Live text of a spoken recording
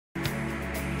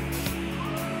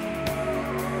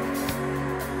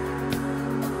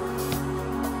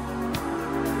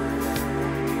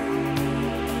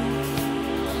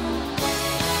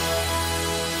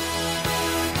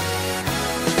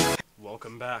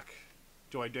back.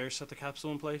 Do I dare set the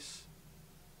capsule in place?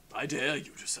 I dare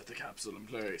you to set the capsule in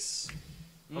place.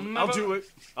 I'll do it.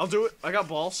 I'll do it. I got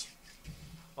balls.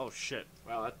 Oh, shit.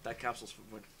 Wow, that capsule's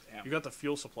like... Damn. You got the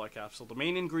fuel supply capsule. The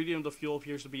main ingredient of the fuel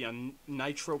appears to be a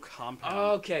nitro compound.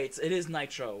 Okay, it is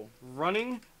nitro.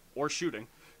 Running or shooting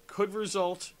could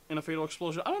result in a fatal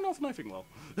explosion. I don't know if knifing will.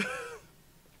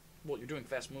 Well, you're doing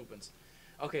fast movements.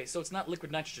 Okay, so it's not liquid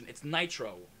nitrogen, it's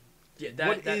nitro. Yeah,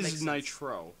 What that is makes sense.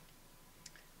 nitro?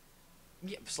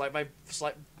 Yeah,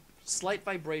 slight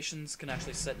vibrations can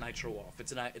actually set nitro off.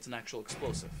 It's an actual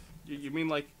explosive. You mean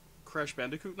like Crash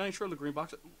Bandicoot nitro, the green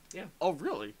box? Yeah. Oh,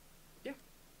 really? Yeah.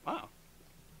 Wow.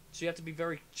 So you have to be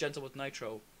very gentle with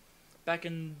nitro. Back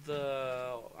in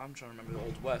the... I'm trying to remember the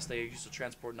Old West, they used to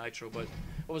transport nitro, but...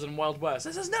 What was it in Wild West?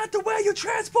 This is not the way you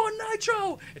transport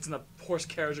nitro! It's in the horse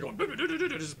carriage going...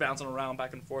 just bouncing around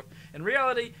back and forth. In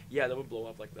reality, yeah, that would blow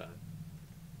up like that.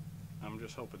 I'm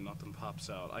just hoping nothing pops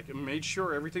out. I made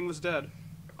sure everything was dead.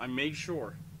 I made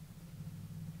sure.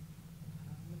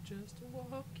 I'm just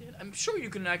walking... I'm sure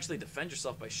you can actually defend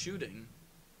yourself by shooting.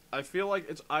 I feel like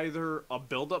it's either a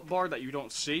build-up bar that you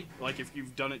don't see, like if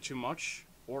you've done it too much,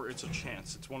 or it's a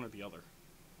chance. It's one or the other.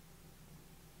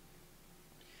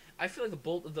 I feel like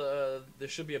there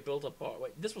should be a build-up bar.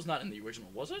 Wait, this was not in the original,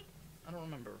 was it? I don't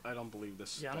remember. I don't believe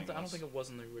this. Yeah, I don't think it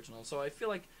was in the original. So I feel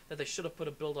like that they should have put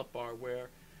a build-up bar where,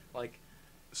 like...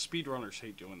 Speedrunners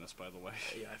hate doing this, by the way.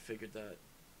 Yeah, I figured that.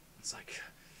 It's like...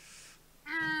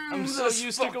 I'm so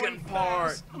used to going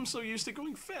fast. I'm so used to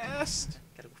going fast.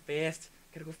 Gotta go fast.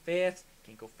 Gotta go fast.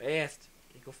 Can't go fast.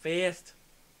 Can't go fast.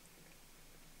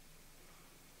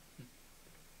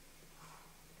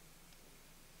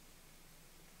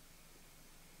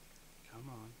 Come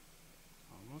on.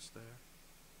 Almost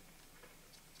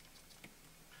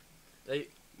there.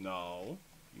 No.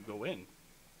 You go in.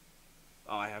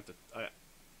 Oh, I have to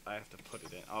put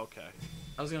it in. Okay.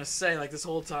 I was gonna say, like, this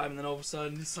whole time, and then all of a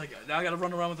sudden, it's like, now I gotta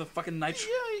run around with a fucking nitro.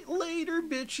 Yeah, later,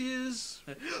 bitches.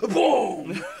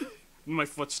 Boom! My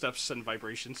footsteps send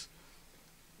vibrations.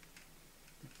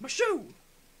 My shoe!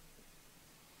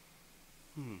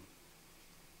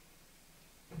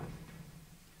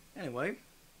 Anyway,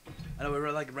 I know we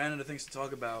ran into things to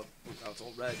talk about. Oh, it's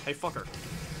all red. Hey, fucker.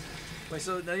 Wait,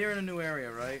 so now you're in a new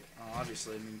area, right? Oh,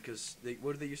 obviously, I mean, because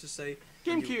what did they used to say?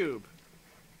 GameCube.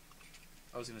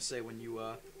 I was gonna say when you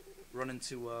run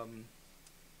into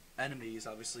enemies,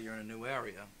 obviously you're in a new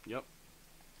area. Yep.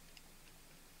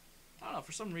 I don't know.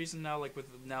 For some reason now, like with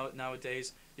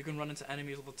nowadays, you can run into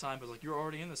enemies all the time, but like you're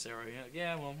already in this area.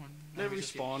 Yeah, well, They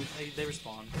respawn. They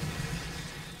respawn.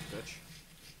 Bitch.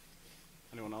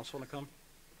 Anyone else want to come?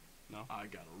 No. I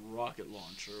got a rocket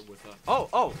launcher with a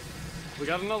Oh! We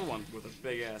got another one. with a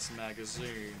big ass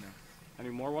magazine. Any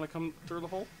more want to come through the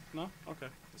hole? No? Okay.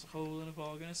 There's a hole in a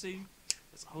frog in the sea.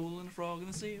 There's a hole in a frog in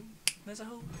the sea. There's a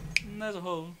hole. There's a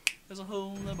hole. There's a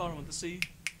hole in the bottom of the sea.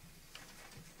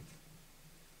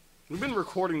 We've been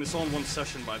recording this all in one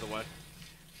session, by the way.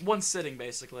 One sitting,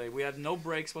 basically. We had no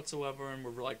breaks whatsoever, and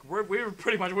we're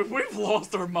pretty much we've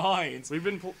lost our minds. We've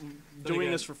been doing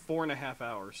this for 4.5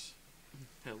 hours.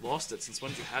 I lost it. Since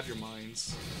when did you have your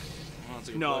minds? Oh, that's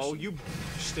a good No, question. you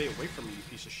stay away from me, you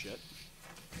piece of shit.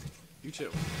 You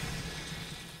too.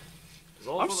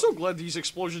 I'm so glad these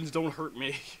explosions don't hurt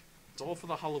me. It's all for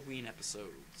the Halloween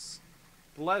episodes.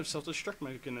 The lab self-destruct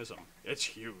mechanism. It's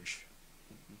huge.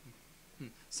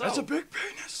 So, That's a big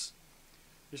penis!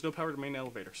 There's no power to main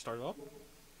elevator. Start it up?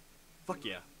 Fuck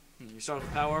yeah. You start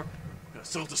with power.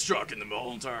 Self-destruct in the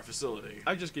whole entire facility.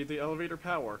 I just gave the elevator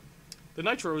power. The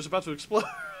nitro is about to explode.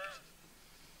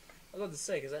 I was about to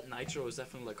say, because that nitro is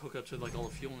definitely like hooked up to like all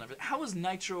the fuel and everything. How is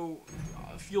nitro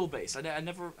fuel based? I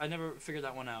never figured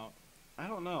that one out. I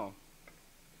don't know.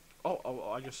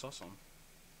 Oh, I just saw some.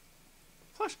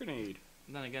 Flash grenade.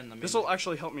 And then again, I mean, This will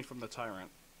actually help me from the tyrant.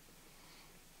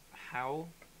 how?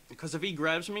 Because if he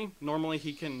grabs me, normally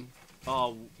he can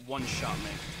one-shot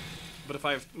me. But if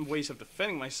I have ways of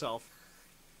defending myself,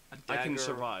 I can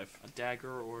survive. A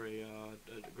dagger or a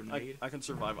grenade? I can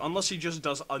survive. Unless he just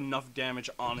does enough damage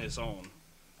on his own.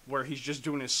 Where he's just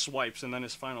doing his swipes, and then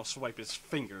his final swipe is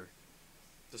finger.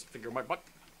 Just finger my butt.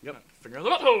 Yep. Finger in the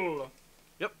butthole!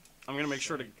 Yep. I'm gonna make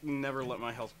sure to never let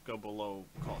my health go below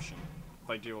caution. If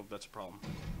I do, that's a problem.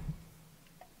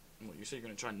 Well, you say you're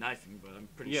gonna try knifing, but I'm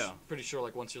pretty sure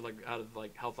like once you're like out of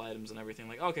like health items and everything,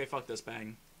 like okay, fuck this,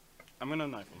 bang. I'm gonna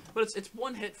knife him. But it's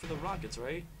one hit for the rockets,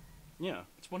 right? Yeah.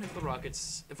 It's one hit for the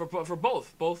rockets for both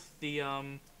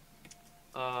the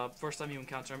first time you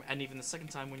encounter him and even the second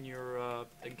time when you're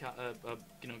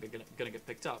gonna get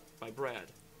picked up by Brad.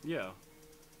 Yeah.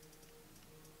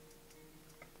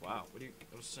 Wow. What are you?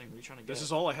 I was saying, what are you trying to get? This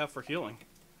is all I have for healing.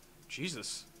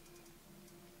 Jesus.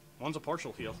 One's a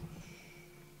partial heal.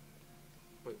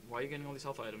 Wait, why are you getting all these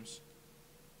health items?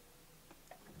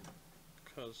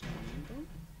 Because I need them.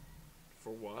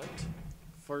 For what?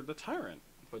 For the tyrant.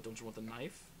 But don't you want the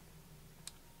knife?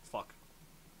 Fuck.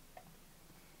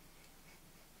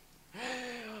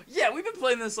 Yeah, we've been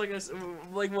playing this like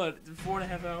what,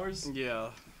 4.5 hours? Yeah.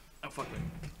 Oh fuck me.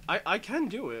 I can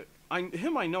do it. I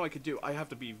know I could do. I have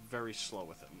to be very slow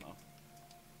with him though.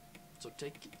 So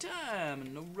take your time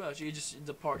and no rush. You just you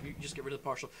just get rid of the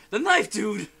partial. The knife,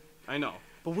 dude. I know,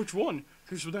 but which one?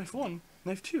 Here's knife 1,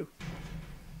 knife 2.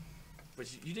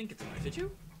 But you didn't get the knife, did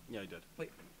you? Yeah, I did. Wait.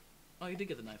 Oh, you did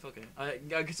get the knife. Okay.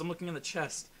 I guess I'm looking in the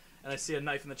chest and I see a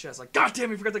knife in the chest. Like, God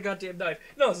damn, you forgot the goddamn knife.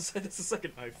 No, that's the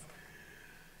second knife.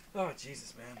 Oh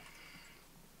Jesus, man.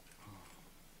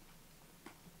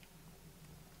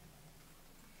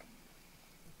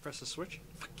 Press the switch.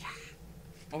 Fuck yeah.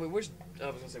 Oh wait, I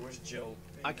was gonna say, where's Jill?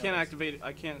 I can't activate it.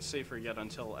 I can't save her yet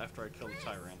until after I kill the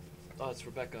tyrant. Oh, it's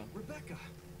Rebecca. Rebecca.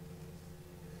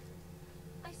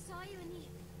 I saw you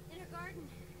in her garden.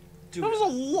 Dude, That was a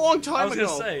long time ago. I was gonna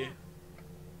say.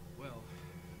 Well,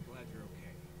 glad you're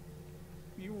okay.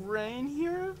 You ran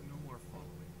here? No more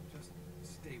following. Just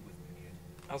stay with me, kid.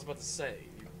 I was about to say.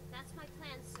 That's my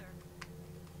plan, sir.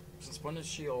 Since when is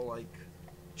she all like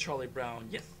Charlie Brown?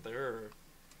 Yes, sir.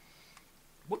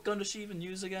 What gun does she even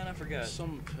use again? I forget.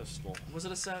 Some pistol. Was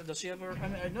it a does she have her? I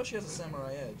mean, I know she has a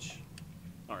samurai edge.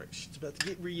 Alright, she's about to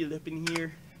get reeled up in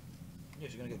here. Yeah,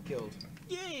 she's gonna get killed.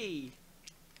 Yay!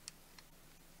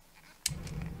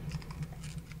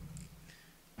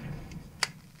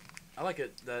 I like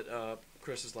it that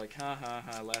Chris is like, ha ha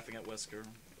ha, laughing at Wesker.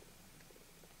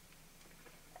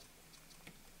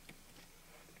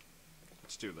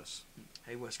 Let's do this.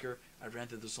 Hey Wesker, I ran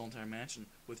through this whole entire mansion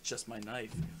with just my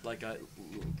knife. Like I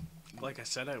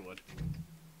said I would.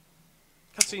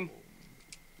 Cutscene.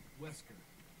 Wesker.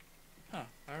 Huh.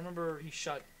 I remember he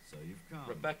shot So you've come.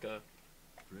 Rebecca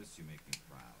Chris, you make me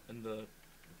proud. in the...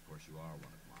 Of course you are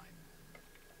one of mine.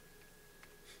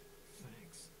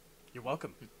 Thanks. You're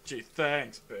welcome. Gee,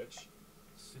 thanks, bitch.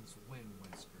 Since when,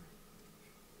 Wesker?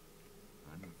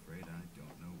 I'm afraid I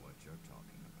don't know what you're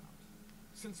talking about.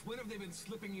 Since when have they been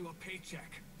slipping you a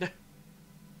paycheck? They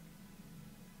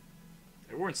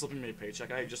weren't slipping me a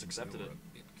paycheck, I just accepted You're it.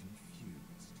 a bit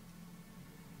confused.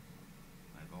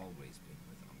 I've always been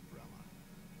with Umbrella.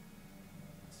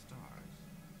 The stars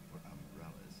were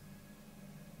Umbrella's.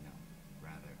 No,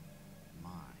 rather,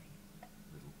 my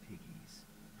little piggies.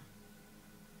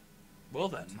 Well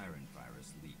then. The tyrant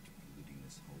virus leaked, polluting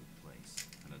this whole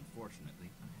place, and unfortunately,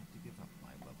 I had to give up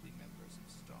my lovely members of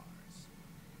Stars.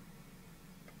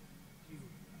 You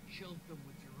killed them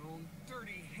with your own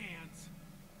dirty hands.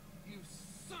 You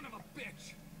son of a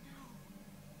bitch!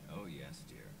 Oh yes,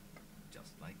 dear.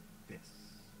 Just like this.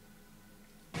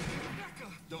 Rebecca!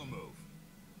 Don't move.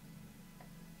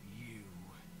 You.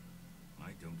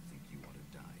 I don't think you want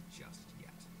to die just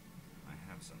yet. I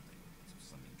have something that's of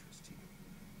some interest to you.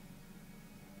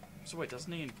 So wait,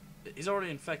 doesn't he... He's already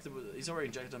infected with... He's already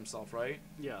injected himself, right?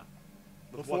 Yeah.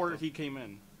 With Before what, though? he came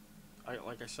in.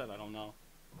 Like I said, I don't know.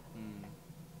 Hmm.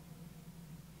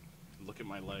 Look at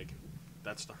my leg.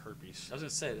 That's the herpes. I was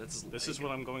gonna say, that's his This leg. is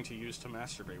what I'm going to use to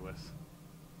masturbate with.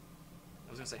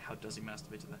 I was gonna say, how does he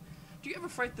masturbate to that? Do you ever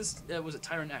fight this... was it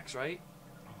Tyrant X, right?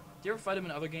 Do you ever fight him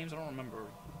in other games? I don't remember.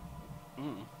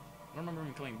 Mm. I don't remember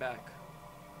him coming back.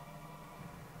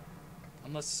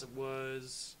 Unless it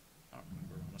was... I don't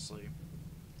remember, honestly.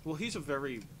 Well, he's a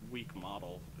very weak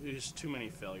model. He has too many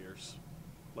failures.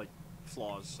 Like,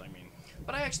 flaws, I mean.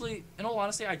 But I actually, in all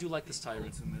honesty, I do like this Tyrant.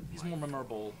 Ultimate He's more life.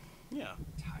 memorable. Yeah.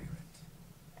 Tyrant.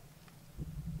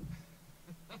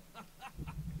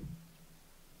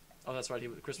 Oh, that's right.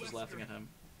 Chris was laughing at him.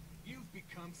 You've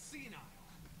become senile.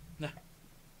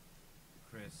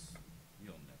 Chris,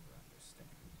 you'll never understand.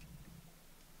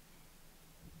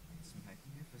 It's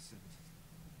magnificent.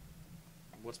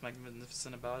 What's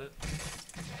magnificent about it?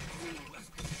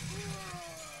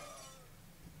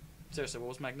 Seriously, what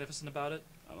was magnificent about it?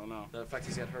 I don't know. The fact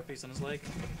he's got herpes on his leg?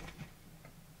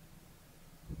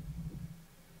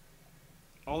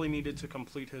 All he needed to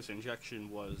complete his injection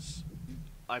was,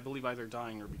 I believe, either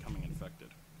dying or becoming infected.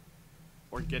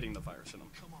 Or getting the virus in him.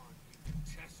 Come on, you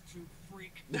test tube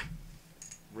freak.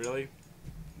 Really?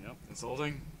 Yep.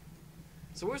 Insulting?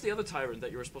 So where's the other Tyrant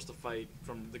that you were supposed to fight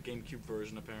from the GameCube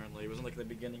version, apparently? It wasn't like the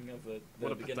beginning of it.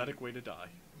 What a pathetic way to die.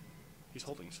 He's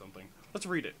holding something. Let's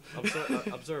read it.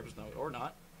 Observer's note, or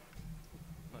not.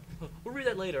 We'll read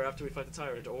that later after we fight the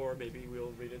Tyrant, or maybe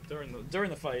we'll read it during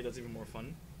the fight. That's even more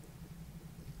fun.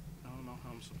 I don't know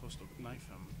how I'm supposed to knife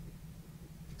him.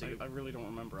 I really don't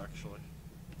remember, actually.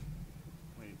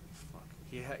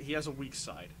 Fuck. He has a weak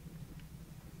side.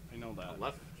 I know that.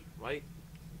 Left, right,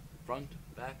 front,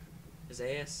 back, his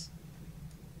ass.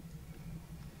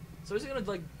 So is he gonna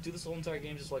like do this whole entire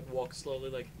game, just like walk slowly,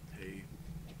 like, hey,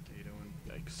 how you doing?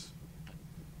 Yikes.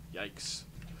 Yikes.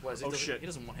 What, is he Oh, doesn't, shit. He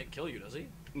doesn't want to kill you, does he?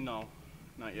 No,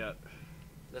 not yet.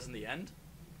 That's in the end.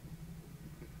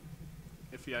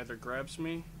 If he either grabs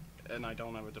me and I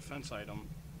don't have a defense item,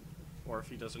 or if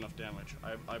he does enough damage.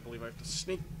 I believe I have to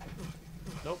sneak.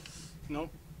 Nope.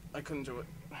 Nope. I couldn't do it.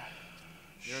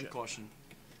 You're in Shit. caution.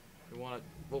 You want to?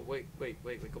 Well, wait.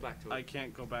 Go back to it. I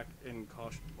can't go back in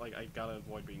caution. Like, I gotta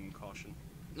avoid being in caution.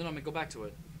 No, I mean go back to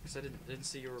it. Because I didn't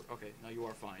see your. Okay, now you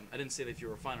are fine. I didn't see if you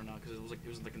were fine or not because it was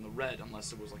like in the red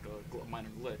unless it was like a minor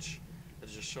glitch that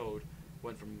it just showed.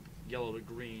 Went from yellow to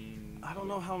green. I don't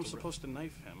know how I'm to red. supposed to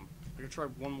knife him. I could try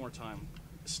one more time.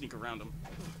 Sneak around him.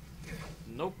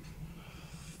 Nope.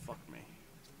 Fuck me.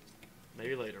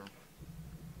 Maybe later.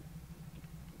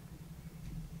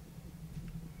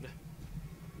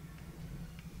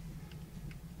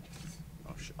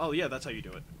 Oh shit. Oh yeah, that's how you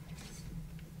do it.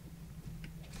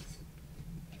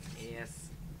 Yes.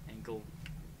 Ankle.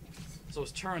 So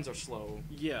his turns are slow.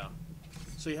 Yeah.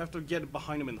 So you have to get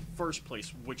behind him in the first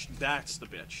place, which that's the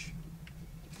bitch.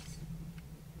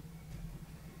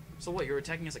 So what? You're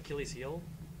attacking his Achilles heel?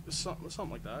 Something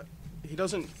like that. He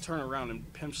doesn't turn around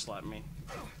and pimp slap me.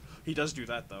 He does do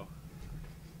that though.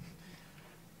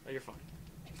 Oh, you're fine.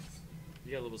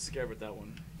 You got a little scared with that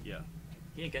one. Yeah.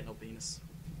 He ain't got no penis.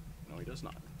 No, he does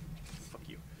not. Fuck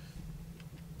you.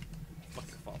 Fuck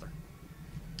your father.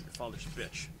 Your father's a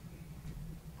bitch.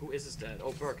 Who is his dad?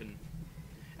 Oh, Birkin.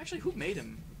 Actually, who made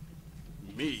him?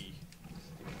 Me.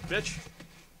 Bitch.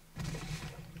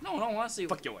 No, honestly.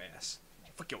 Fuck your ass.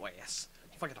 Fuck your ass.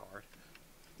 Fuck it hard.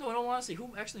 No, honestly, who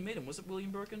actually made him? Was it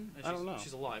William Birkin? I don't know.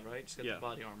 She's alive, right? She's got Yeah. the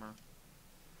body armor.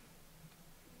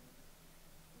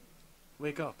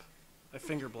 Wake up. I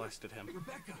finger blasted him.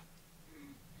 Rebecca,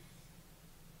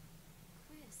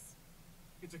 Chris.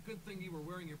 it's a good thing you were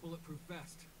wearing your bulletproof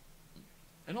vest.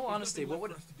 In all There's honesty, nothing what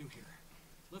left would for us to do here?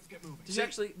 Let's get moving. did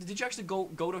you actually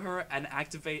go to her and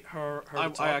activate her?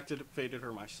 I activated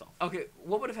her myself. Okay,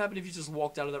 what would have happened if you just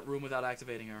walked out of that room without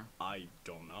activating her? I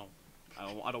don't know.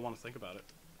 I don't want to think about it.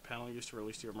 Panel used to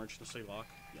release your emergency lock.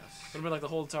 Yes. Would have been like the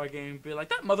whole entire game, be like,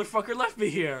 that motherfucker left me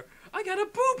here. I got a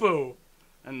boo boo.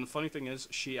 And the funny thing is,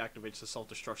 she activates the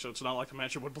self-destruct, so it's not like the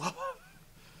mansion would blow up.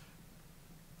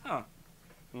 Huh.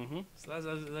 Mm-hmm.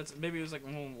 So that's maybe it was like,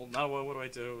 well, now what do I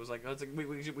do? It was like, it's like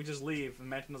we just leave. The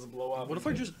mansion doesn't blow up. What if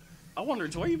I just... I wonder,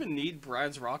 do I even need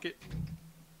Brad's rocket?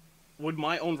 Would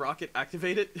my own rocket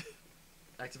activate it?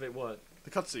 Activate what? The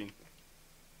cutscene.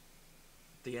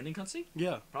 The ending cutscene?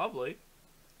 Yeah. Probably.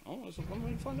 Oh, that's one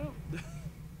way to find out.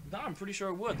 No, I'm pretty sure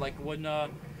it would. Like when,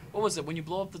 what was it? When you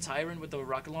blow up the Tyrant with the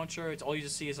rocket launcher, it's all you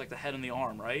just see is like the head and the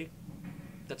arm, right?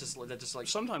 That just like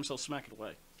Sometimes he'll smack it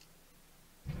away.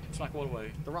 smack what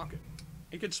away? The rocket.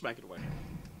 He could smack it away.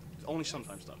 Only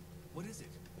sometimes, though. What is it?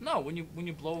 No, when you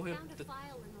blow him. Found a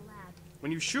file in the lab.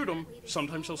 When you shoot him, Apparently, there's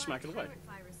sometimes he'll still a smack it away. tyrant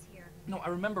virus here. No, I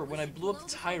remember when I should blew up blow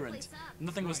the the whole Tyrant, place up.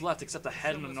 nothing was Right. left except a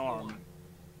head and an Show us arm, more.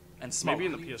 and smoke. Maybe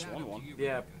in the Leave that PS1 up to one. you,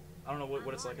 Yeah, Rebecca. I don't know what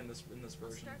I'm it's like on in it. this I'll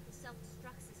version. start the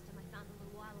self-destruct system I found a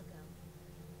little while ago.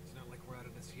 It's not like we're out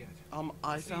of this yet.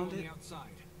 I See you found on it. the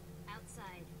outside.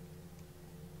 Outside.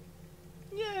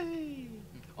 Yay!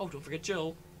 Oh, don't forget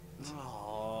Jill.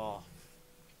 Oh,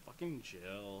 fucking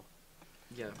Jill.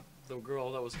 Yeah, the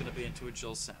girl that was gonna be into a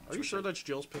Jill sandwich. Are you sure that's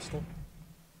Jill's pistol?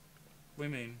 What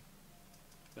do you mean?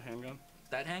 The handgun?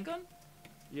 That handgun?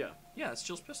 Yeah. Yeah, it's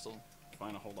Jill's pistol.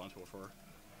 Fine, I'll hold on to it for her.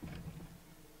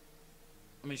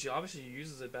 I mean, she obviously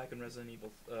uses it back in Resident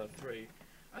Evil 3.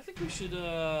 I think we should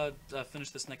finish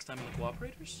this next time in the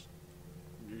Cooperators.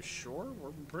 You sure?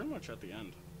 We're pretty much at the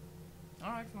end.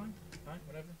 Alright, fine. Fine,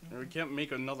 whatever. We can't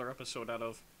make another episode out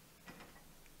of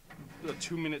the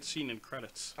 2-minute scene in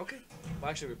credits. Okay. Well,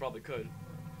 actually, we probably could.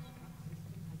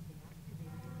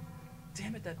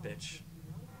 Damn it, that bitch.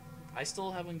 I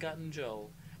still haven't gotten Jill.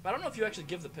 But I don't know if you actually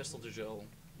give the pistol to Jill.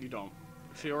 You don't.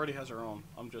 She already has her own.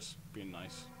 I'm just being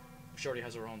nice. She already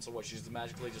has her own, so what, she's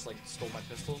magically just, like, stole my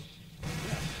pistol?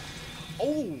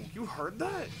 Oh, you heard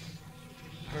that?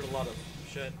 I heard a lot of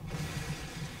shit.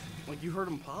 Like, you heard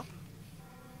him pop?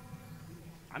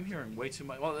 I'm hearing way too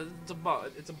much. Well, it's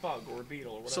a bug or a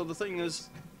beetle or whatever. So the thing is,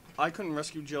 I couldn't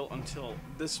rescue Jill until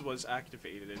this was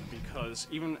activated, because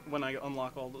even when I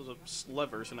unlock all those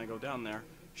levers and I go down there,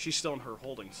 she's still in her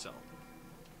holding cell.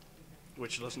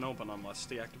 Which doesn't open unless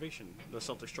the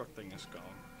self-destruct thing is gone.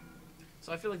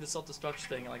 So I feel like the self-destruct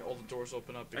thing, like all the doors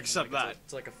open up. Except like, that.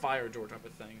 it's like a fire door type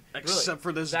of thing. Except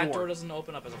for this that door. door doesn't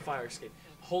open up as a fire escape.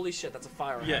 Holy shit, that's a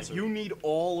fire Yeah, hazard. you need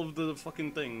all of the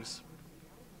fucking things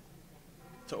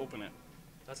to open it.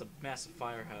 That's a massive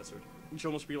fire hazard. You should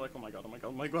almost be like, oh my god, oh my god,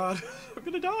 oh my god, I'm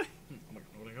gonna die. Oh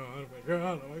my god, oh my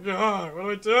god, oh my god, what do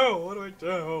I do? What do I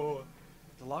do?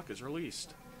 The lock is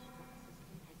released.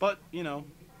 But, you know,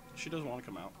 she doesn't want to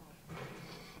come out.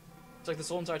 It's like this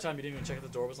whole entire time you didn't even check if the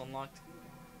door was unlocked.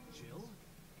 Jill?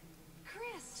 Chris!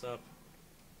 What's up?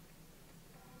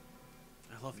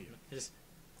 I love you. You just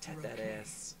tat We're that okay.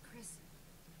 ass. Chris,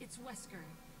 it's Wesker.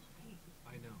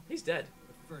 I know. He's dead.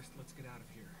 But first, let's get out of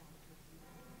here.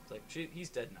 It's like, he's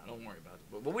dead now, don't worry about it.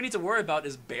 But what we need to worry about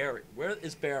is Barry. Where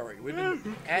is Barry? We've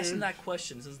been asking that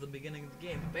question since the beginning of the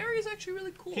game. Barry is actually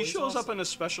really cool. He He's shows up awesome. in a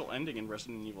special ending in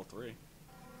Resident Evil 3.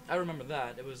 I remember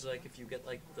that. It was like if you get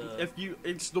like the...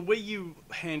 It's the way you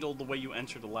handle the way you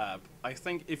enter the lab. I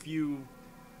think if you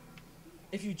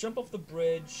jump off the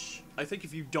bridge...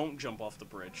 if you don't jump off the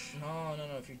bridge. No.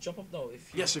 If you jump off... No,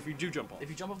 if you... Yes, if you do jump off. If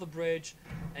you jump off the bridge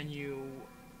and you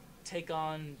take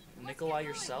on Nikolai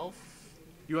yourself...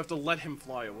 You have to let him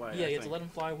fly away. Yeah, I you have to think. let him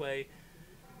fly away.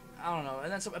 I don't know.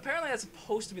 And then apparently that's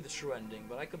supposed to be the true ending,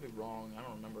 but I could be wrong. I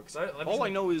don't remember. Cause All I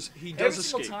know is he does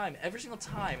every escape. every single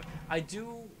time, I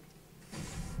do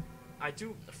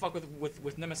fuck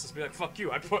with Nemesis. Be like, fuck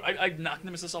you. I knocked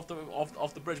Nemesis off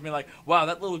the bridge. And be like, wow,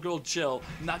 that little girl Jill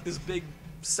knocked this big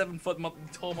 7-foot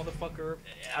tall motherfucker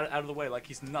out of the way like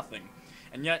he's nothing.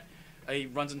 And yet, he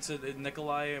runs into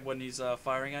Nikolai when he's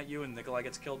firing at you, and Nikolai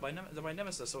gets killed by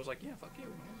Nemesis. So I was like, yeah, fuck you. I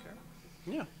don't care.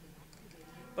 Yeah.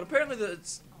 But apparently,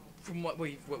 from what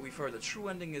we've heard, the true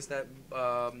ending is that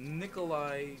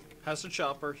Nikolai Has the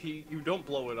chopper. You don't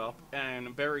blow it up,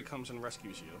 and Barry comes and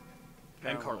rescues you.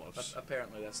 And Carlos.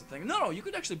 Apparently, that's the thing. No, you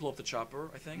could actually blow up the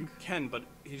chopper. I think. You can, but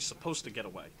he's supposed to get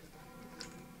away.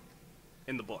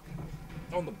 In the book,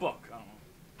 Oh, in the book. I don't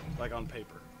know. like on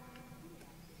paper.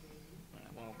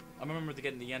 Well, I remember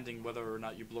getting the ending whether or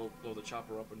not you blow the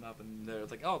chopper up or not, and they're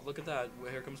like, oh, look at that,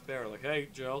 here comes Barry. Like, hey,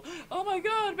 Jill. Oh my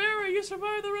God, Barry, you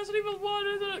survived the Resident Evil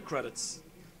 1. Credits.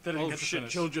 They didn't Oh get to shit!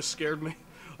 finish. Jill just scared me.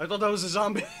 I thought that was a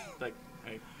zombie. Like,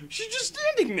 hey, She's just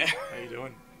standing there. how you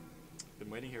doing? Been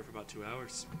waiting here for about 2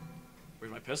 hours.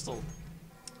 Where's my pistol?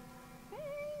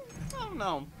 I don't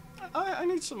know. I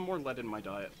need some more lead in my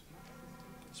diet.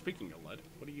 Speaking of lead,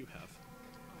 what do you have?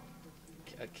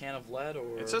 A can of lead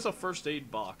or? It says a first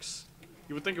aid box.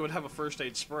 You would think it would have a first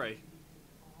aid spray.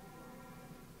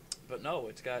 But no,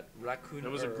 it's got raccoon.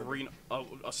 There was a herb. green,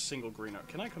 a single green.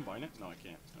 Can I combine it? No, I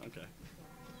can't. Okay.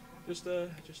 Just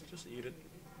eat it.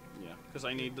 Yeah, because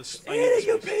I need this. Eat it,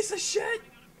 you piece of shit!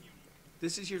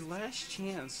 This is your last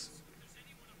chance.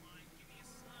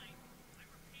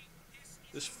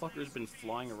 This fucker's been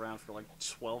flying around for like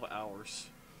 12 hours.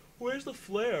 Where's the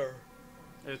flare?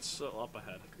 It's up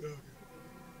ahead.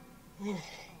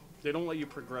 They don't let you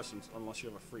progress unless you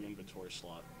have a free inventory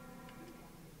slot.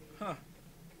 Huh.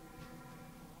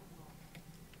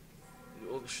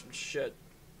 Oh, shit.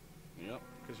 Yep,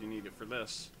 because you need it for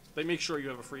this. They make sure you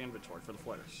have a free inventory for the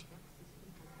flares.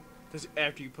 Because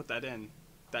after you put that in,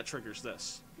 that triggers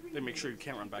this. They make sure you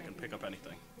can't run back and pick up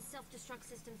anything. The self-destruct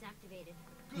system's activated.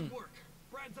 Good work.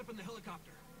 Brad's up in the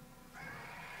helicopter.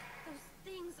 Those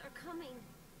things are coming.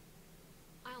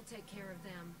 I'll take care of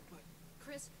them. But-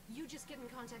 Chris, you just get in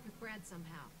contact with Brad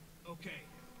somehow. Okay.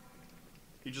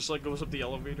 He just like goes up the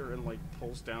elevator and like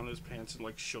pulls down his pants and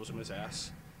like shows him his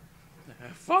ass.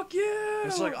 Fuck you!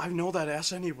 It's like, I know that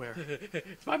ass anywhere.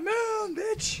 It's my moon,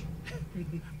 bitch!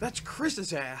 That's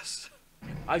Chris's ass.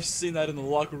 I've seen that in the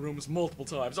locker rooms multiple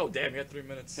times. Oh, damn, you had 3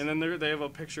 minutes. And then they have a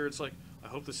picture, it's like, I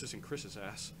hope this isn't Chris's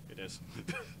ass. It is.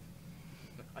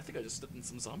 I think I just stepped in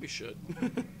some zombie shit.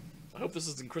 I hope this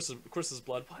isn't Chris's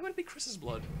blood. Why would it be Chris's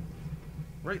blood?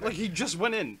 Right? Like, he just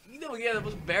went in. You know, yeah, that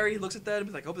was Barry looks at that and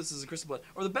be like, I hope this isn't Chris's blood.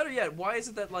 Or the better yet, why is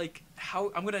it that, like,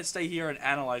 how... I'm gonna stay here and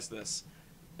analyze this.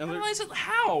 And Analyze it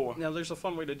how? Now, there's a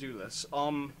fun way to do this.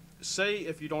 Say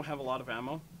if you don't have a lot of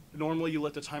ammo, normally you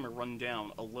let the timer run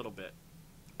down a little bit.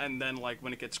 And then, like,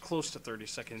 when it gets close to 30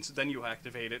 seconds, then you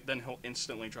activate it, then he'll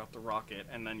instantly drop the rocket,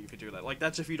 and then you could do that. Like,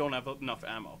 that's if you don't have enough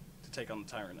ammo to take on the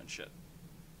tyrant and shit.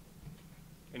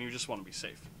 And you just want to be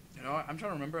safe. You know, I'm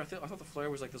trying to remember. I thought the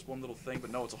flare was like this one little thing, but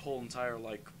no, it's a whole entire,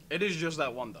 like... It is just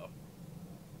that one, though.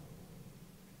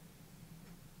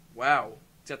 Wow.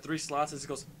 It's got 3 slots, and it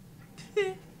goes...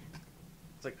 It's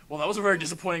like, well, that was a very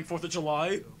disappointing 4th of July.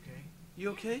 Okay. You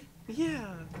okay?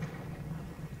 Yeah.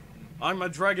 I'm a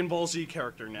Dragon Ball Z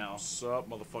character now. What's up,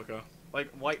 motherfucker? Like,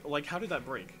 why? Like, how did that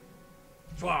break?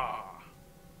 Fwah.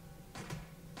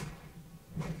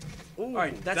 Ooh,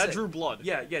 Alright, that's that it. drew blood.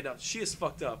 Yeah, no, she is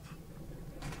fucked up.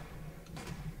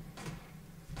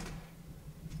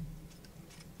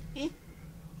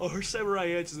 Oh, her samurai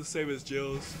edge is the same as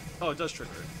Jill's. Oh, it does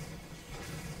trigger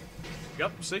it.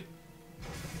 Yep, see?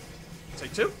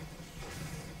 Take 2.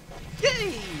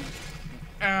 Yay!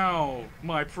 Ow,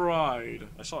 my pride.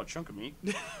 I saw a chunk of meat.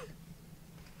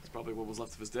 That's probably what was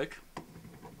left of his dick.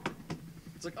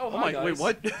 It's like, oh, Oh hi, my, guys. wait,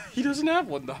 what? He doesn't have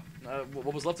one, though.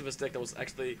 What was left of his dick that was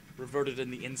actually reverted in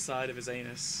the inside of his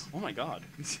anus. Oh my god.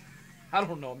 I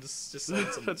don't know, I'm just saying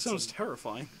some... That sounds some-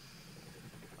 terrifying.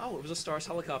 Oh, it was a Stars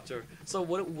helicopter. So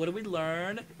what did we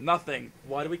learn? Nothing.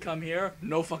 Why do we come here?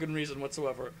 No fucking reason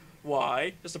whatsoever.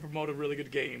 Why? Just to promote a really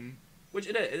good game. Which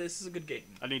it is. This is a good game.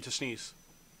 I need to sneeze.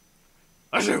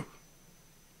 Achoo!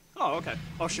 Oh, okay.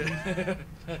 Oh, shit.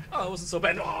 Oh, it wasn't so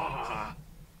bad. Ah!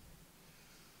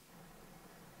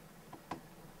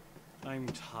 I'm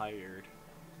tired.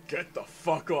 Get the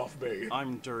fuck off me.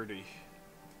 I'm dirty.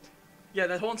 Yeah,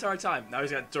 that whole entire time. Now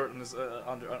he's got dirt on his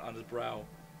on his brow.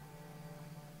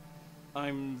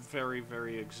 I'm very,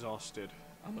 very exhausted.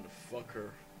 I'm gonna fuck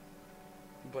her.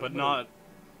 But I'm gonna- not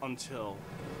until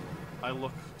I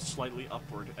look slightly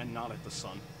upward and not at the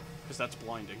sun. Because that's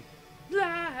blinding.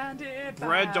 Blinded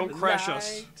Brad, by don't the crash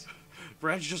us. light.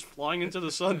 Brad's just flying into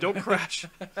the sun. Don't crash.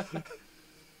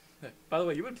 By the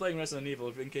way, you've been playing Resident Evil,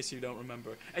 in case you don't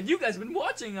remember, and you guys have been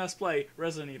watching us play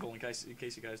Resident Evil, in case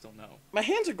you guys don't know. My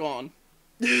hands are gone.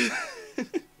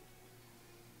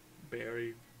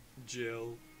 Barry,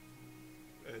 Jill,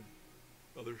 and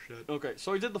other shit. Okay,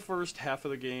 so I did the first half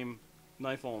of the game,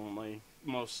 knife only,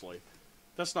 mostly.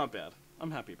 That's not bad.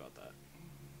 I'm happy about that.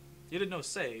 You did no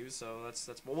saves, so that's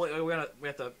well, we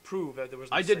have to prove that there was.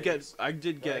 No I did saves.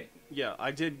 get, right? yeah,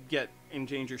 I did get in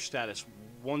danger status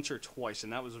once or twice,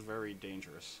 and that was very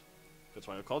dangerous. That's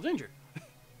why I call danger.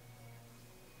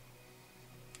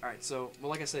 All right, so well,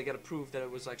 like I said, you got to prove that it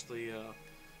was actually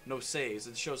no saves.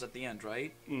 It shows at the end,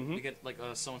 right? Mm-hmm. You get like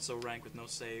a so and so rank with no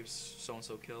saves, so and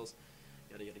so kills,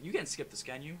 yada yada. You can't skip this,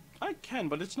 can you? I can,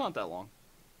 but it's not that long.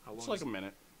 How long? It's like is a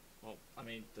minute. Well, I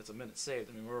mean, that's a minute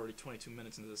saved. I mean, we're already 22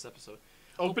 minutes into this episode.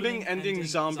 Opening, ending,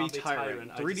 zombie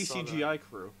tyrant. I 3D just saw CGI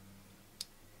crew.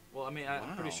 Well, I mean,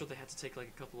 I'm pretty Wow. sure they had to take like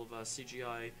a couple of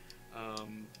CGI,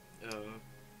 fucking,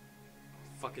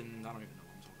 I don't even know what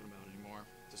I'm talking about anymore.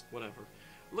 Just whatever.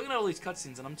 Looking at all these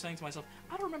cutscenes, and I'm saying to myself,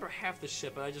 I don't remember half this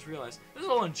shit, but I just realized this is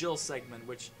all in Jill's segment.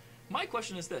 Which, my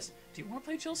question is this: do you want to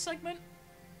play Jill's segment?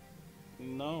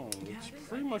 No, Yeah, it's I think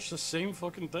pretty much the same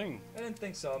fucking thing. I didn't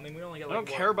think so. I mean, we only got I like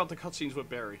don't care about the cutscenes with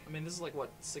Barry. I mean, this is like what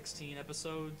 16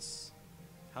 episodes?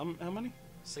 How many?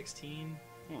 16.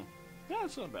 Yeah,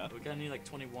 it's not bad. We gotta need like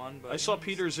 21. But I saw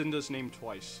Peter Zinda's name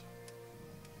twice.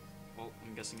 Well,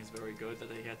 I'm guessing it's very good that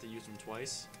they had to use them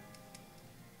twice.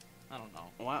 I don't know.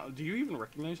 Wow, do you even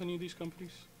recognize any of these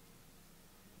companies?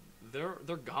 They're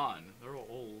gone. They're all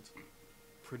old.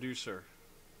 Producer.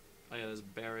 Oh yeah, there's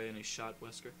Barry and he shot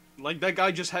Wesker. Like, that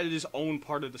guy just had his own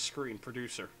part of the screen.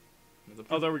 Producer. The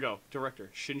Oh, there we go. Director.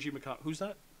 Shinji Mikami. Who's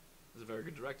that? He's a very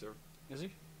good director. Is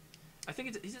he? I think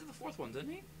he did the fourth one,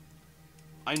 didn't he?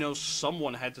 I know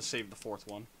someone had to save the fourth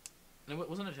one. And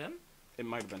wasn't it him? It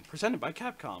might have been. Presented by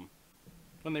Capcom.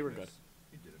 When they were good.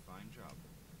 You did a fine job.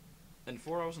 In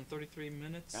 4 hours and 33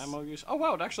 minutes. Ammo use. Oh,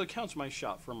 wow, it actually counts my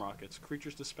shot from rockets.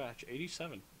 Creatures Dispatch.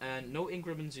 87. And no ink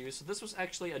ribbons used, so this was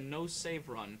actually a no save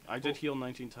run. I did heal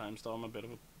 19 times, though I'm a bit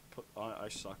of a... I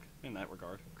suck in that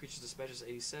regard. Creatures Dispatch is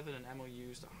 87 and ammo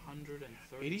used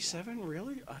 130. 87?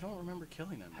 Really? I don't remember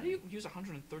killing them. How do you use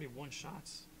 131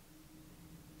 shots?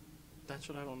 That's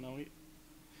what I don't know.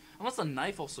 Unless the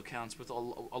knife also counts with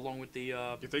along with the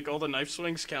You think all the knife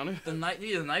swings counted? the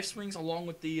knife swings along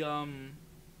with the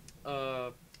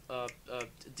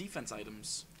defense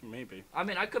items. Maybe. I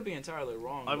mean, I could be entirely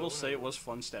wrong. I but will say it whatever. was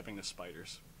fun stabbing the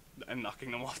spiders. And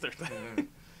knocking them off their thing.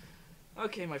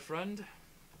 Okay, my friend.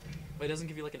 But it doesn't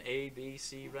give you like an A, B,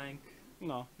 C rank.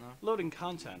 No. No. Loading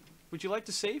content. Would you like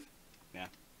to save? Yeah.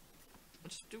 I'm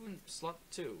just doing slot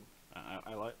 2.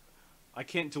 I like... I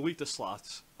can't delete the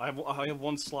slots. I have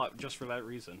one slot just for that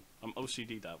reason. I'm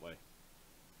OCD that way.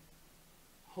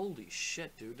 Holy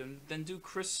shit, dude. Then do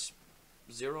Chris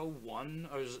 01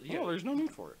 or yeah. No, there's no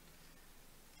need for it.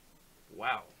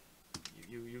 Wow.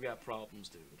 You got problems,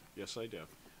 dude. Yes, I do.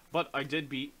 But I did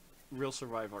beat Real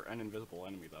Survivor and Invisible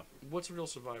Enemy, though. What's Real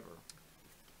Survivor?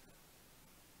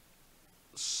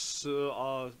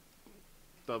 So,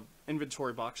 the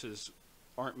inventory boxes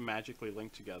aren't magically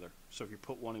linked together. So if you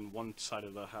put one in one side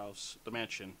of the house, the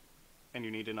mansion, and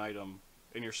you need an item,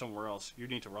 and you're somewhere else, you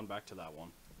need to run back to that one.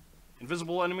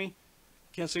 Invisible Enemy,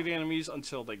 can't see the enemies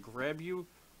until they grab you,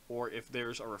 or if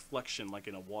there's a reflection like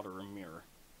in a water or mirror,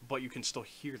 but you can still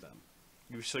hear them.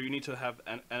 So you need to have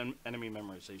an enemy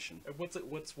memorization. And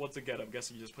what's once again? I'm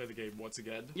guessing you just play the game once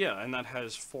again. Yeah, and that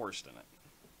has Forrest in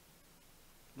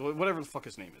it. Whatever the fuck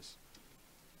his name is.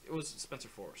 It was Spencer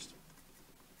Forrest.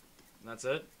 And that's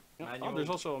it. Yeah. Manual. Oh, there's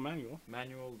also a manual.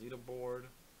 Manual leaderboard.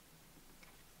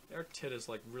 Their tit is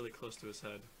like really close to his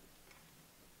head.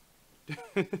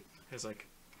 He's like,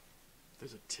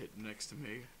 there's a tit next to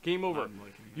me. Game over. I'm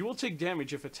liking it. You will take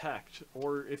damage if attacked,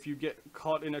 or if you get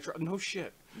caught in a trap. No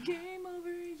shit. Game over,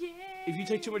 yeah. If you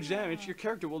take too much damage, your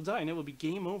character will die, and it will be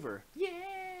game over. Yeah.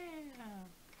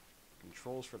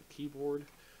 Controls for the keyboard.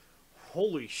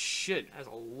 Holy shit. Has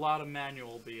a lot of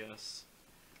manual BS.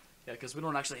 Yeah, because we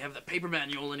don't actually have the paper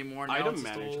manual anymore. Now Item it's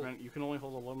just all- management. You can only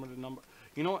hold a limited number.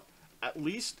 You know what? At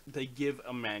least they give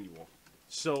a manual.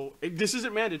 So this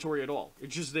isn't mandatory at all.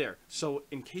 It's just there. So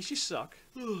in case you suck.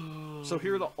 So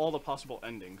here are all the possible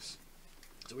endings.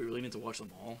 Do we really need to watch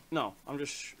them all? No, I'm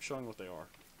just showing what they are.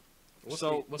 What's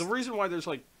So what's the reason why there's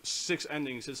like 6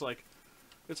 endings is like,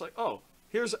 it's like, oh,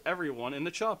 here's everyone in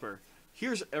the chopper.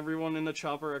 Here's everyone in the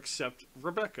chopper except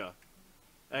Rebecca.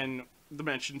 And the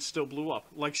mansion still blew up.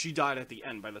 Like she died at the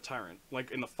end by the tyrant.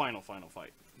 Like in the final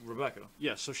fight. Rebecca.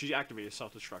 Yeah, so she activated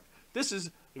self-destruct. This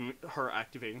is her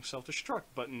activating self-destruct,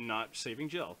 but not saving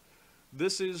Jill.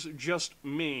 This is just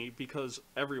me because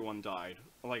everyone died.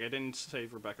 Like, I didn't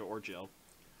save Rebecca or Jill.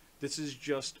 This is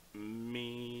just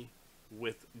me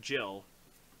with Jill.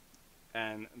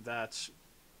 And that's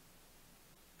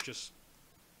just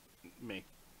me.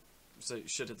 So you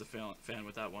should hit the fan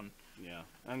with that one. Yeah.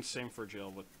 And same for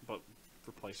Jill, but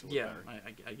replace it with Yeah, Barry.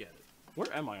 I get it. Where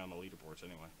am I on the leaderboards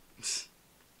anyway?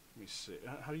 Let me see.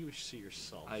 How do you see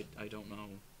yourself? I don't know.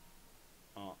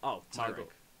 Oh, my Toggle. rank.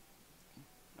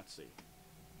 Let's see.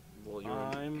 Well, you're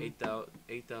I'm-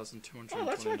 8,229. Oh,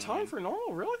 that's my time for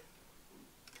normal, really?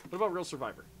 What about Real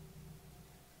Survivor?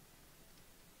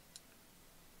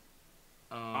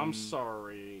 I'm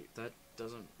sorry. That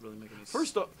doesn't really make any sense.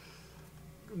 First up,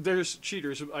 there's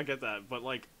cheaters, I get that, but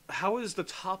like, how is the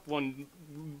top one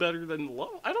better than the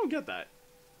low? I don't get that.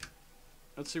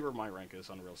 Let's see where my rank is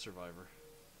on Real Survivor.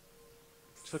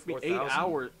 Took me 8 4,000.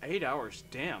 hours. 8 hours,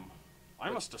 damn. I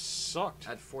But- must have sucked.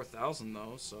 At 4,000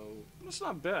 though, so That's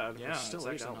not bad. yeah, but still it's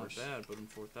 8 actually hours. not bad. But in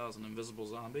 4,000, Invisible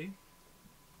Zombie.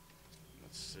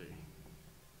 Let's see.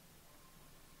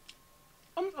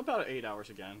 I'm about 8 hours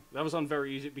again. That was on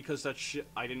very easy because that shit.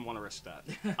 I didn't want to risk that.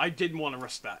 I didn't want to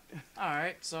risk that. All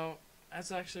right, so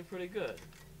that's actually pretty good.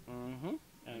 Mm-hmm.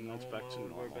 And that's back to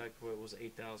normal. We're back to what was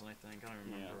 8,000, I think. I don't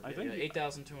remember. I think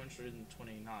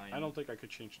 8,229. I don't think I could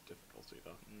change the difficulty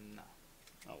though. No.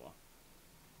 Oh well.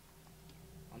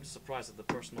 I'm just surprised that the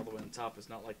person all the way on top is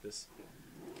not like this.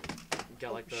 We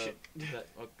got like the shit.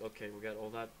 okay, we got all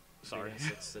that. Sorry.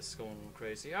 It's going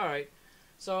crazy. All right,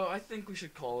 so I think we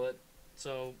should call it.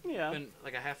 So Yeah. been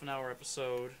like a half an hour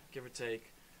episode, give or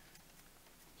take.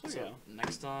 So, So yeah.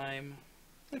 next time,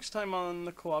 Next time on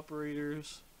the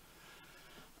Cooperators,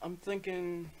 I'm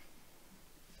thinking.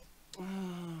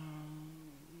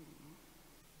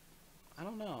 I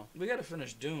don't know. we gotta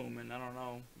finish Doom, and I don't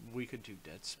know. We could do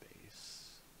Dead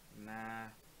Space. Nah,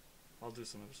 I'll do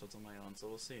some episodes on my own. So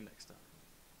we'll see you next time.